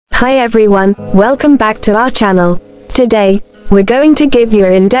Hi everyone, welcome back to our channel. Today, we're going to give you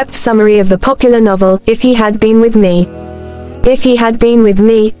an in-depth summary of the popular novel, If He Had Been With Me. If He Had Been With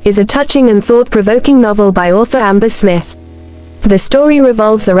Me is a touching and thought-provoking novel by author Amber Smith. The story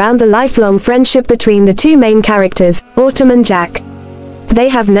revolves around the lifelong friendship between the two main characters, Autumn and Jack. They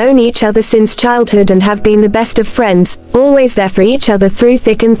have known each other since childhood and have been the best of friends, always there for each other through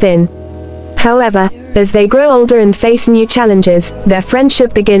thick and thin. However, as they grow older and face new challenges, their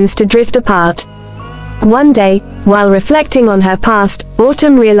friendship begins to drift apart. One day, while reflecting on her past,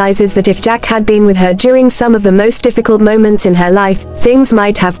 Autumn realizes that if Jack had been with her during some of the most difficult moments in her life, things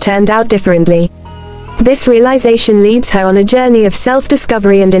might have turned out differently. This realization leads her on a journey of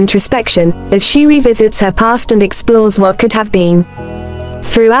self-discovery and introspection, as she revisits her past and explores what could have been.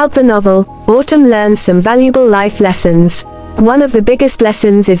 Throughout the novel, Autumn learns some valuable life lessons. One of the biggest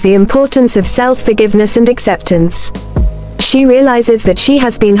lessons is the importance of self-forgiveness and acceptance. She realizes that she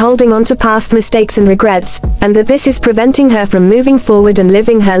has been holding on to past mistakes and regrets, and that this is preventing her from moving forward and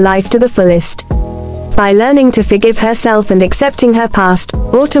living her life to the fullest. By learning to forgive herself and accepting her past,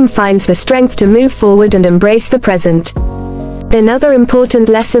 Autumn finds the strength to move forward and embrace the present. Another important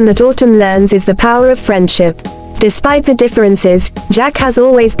lesson that Autumn learns is the power of friendship. Despite the differences, Jack has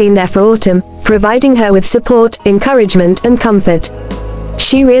always been there for Autumn, providing her with support, encouragement, and comfort.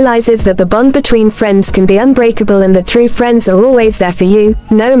 She realizes that the bond between friends can be unbreakable and that true friends are always there for you,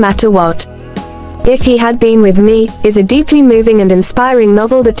 no matter what. If He Had Been With Me is a deeply moving and inspiring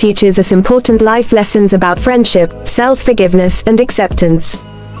novel that teaches us important life lessons about friendship, self-forgiveness, and acceptance.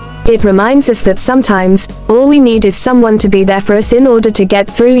 It reminds us that sometimes, all we need is someone to be there for us in order to get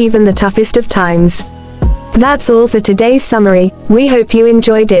through even the toughest of times. That's all for today's summary. We hope you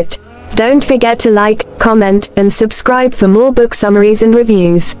enjoyed it. Don't forget to like, comment, and subscribe for more book summaries and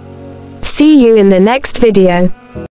reviews. See you in the next video.